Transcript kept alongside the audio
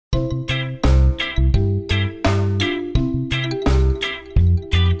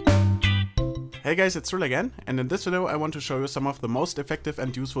Hey guys, it's Rill again, and in this video I want to show you some of the most effective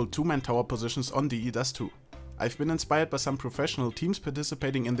and useful two-man tower positions on the Dust2. I've been inspired by some professional teams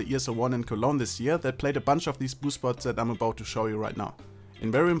participating in the ESL ONE in Cologne this year that played a bunch of these boost spots that I'm about to show you right now.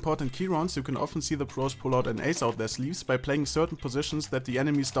 In very important key rounds you can often see the pros pull out an ace out their sleeves by playing certain positions that the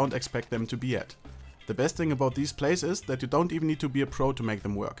enemies don't expect them to be at. The best thing about these plays is that you don't even need to be a pro to make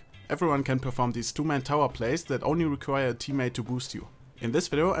them work. Everyone can perform these two-man tower plays that only require a teammate to boost you. In this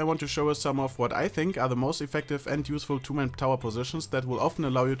video I want to show you some of what I think are the most effective and useful two-man tower positions that will often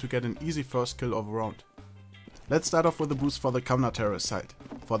allow you to get an easy first kill of a round. Let's start off with the boost for the counter-terrorist side.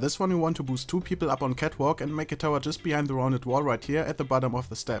 For this one you want to boost two people up on catwalk and make a tower just behind the rounded wall right here at the bottom of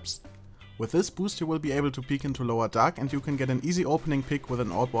the steps. With this boost you will be able to peek into lower dark and you can get an easy opening pick with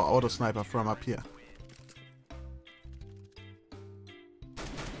an outboard auto sniper from up here.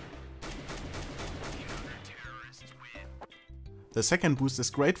 The second boost is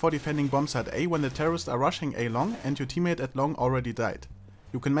great for defending bombsite A when the terrorists are rushing A long and your teammate at long already died.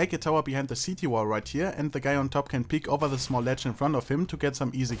 You can make a tower behind the CT wall right here and the guy on top can peek over the small ledge in front of him to get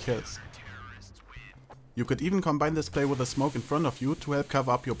some easy kills. You could even combine this play with a smoke in front of you to help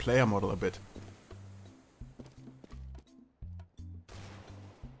cover up your player model a bit.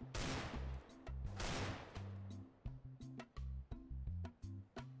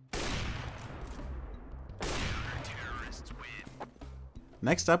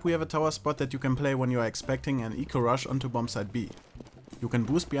 Next up we have a tower spot that you can play when you are expecting an eco rush onto bombsite B. You can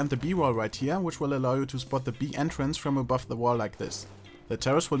boost beyond the B wall right here, which will allow you to spot the B entrance from above the wall like this. The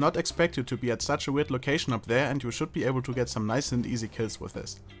terrorists will not expect you to be at such a weird location up there and you should be able to get some nice and easy kills with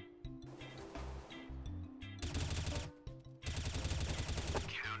this.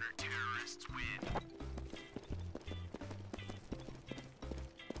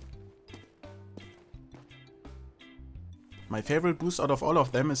 My favorite boost out of all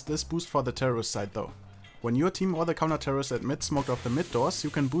of them is this boost for the terrorist side though. When your team or the counter-terrorists at mid smoked off the mid doors, you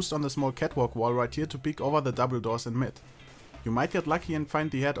can boost on the small catwalk wall right here to peek over the double doors in mid. You might get lucky and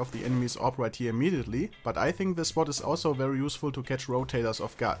find the head of the enemy's orb right here immediately, but I think this spot is also very useful to catch rotators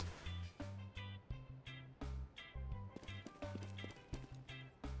off guard.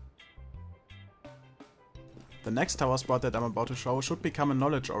 The next tower spot that I'm about to show should be common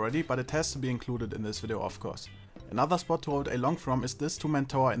knowledge already, but it has to be included in this video of course. Another spot to hold A long from is this two-man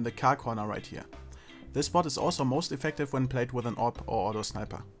tower in the car corner right here. This spot is also most effective when played with an orb or auto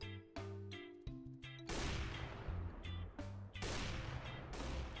sniper.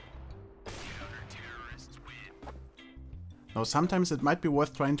 Now sometimes it might be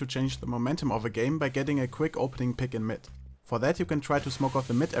worth trying to change the momentum of a game by getting a quick opening pick in mid. For that you can try to smoke off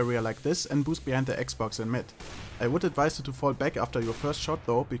the mid area like this and boost behind the Xbox in mid. I would advise you to fall back after your first shot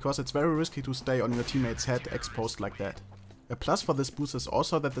though, because it's very risky to stay on your teammate's head exposed like that. A plus for this boost is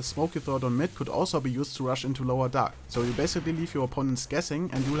also that the smoke you throw on mid could also be used to rush into lower dark, so you basically leave your opponents guessing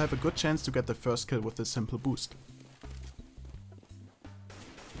and you'll have a good chance to get the first kill with this simple boost.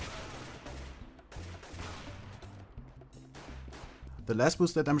 The last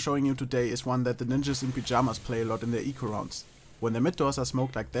boost that I'm showing you today is one that the ninjas in pyjamas play a lot in their eco rounds. When the mid doors are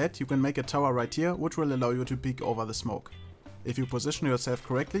smoked like that, you can make a tower right here which will allow you to peek over the smoke. If you position yourself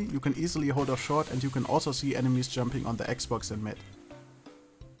correctly, you can easily hold off short and you can also see enemies jumping on the Xbox in mid.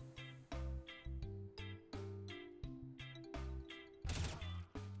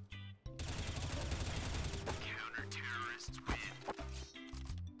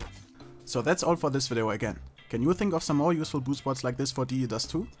 So that's all for this video again. Can you think of some more useful boost spots like this for the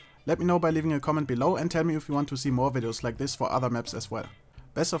Dust2? Let me know by leaving a comment below and tell me if you want to see more videos like this for other maps as well.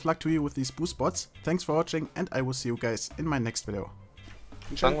 Best of luck to you with these boost spots, thanks for watching and I will see you guys in my next video.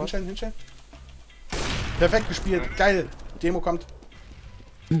 Hinstellen. Perfekt gespielt, geil! Demo kommt.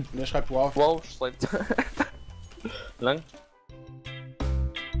 Und er schreibt wow. Wow, schreibt. Lang.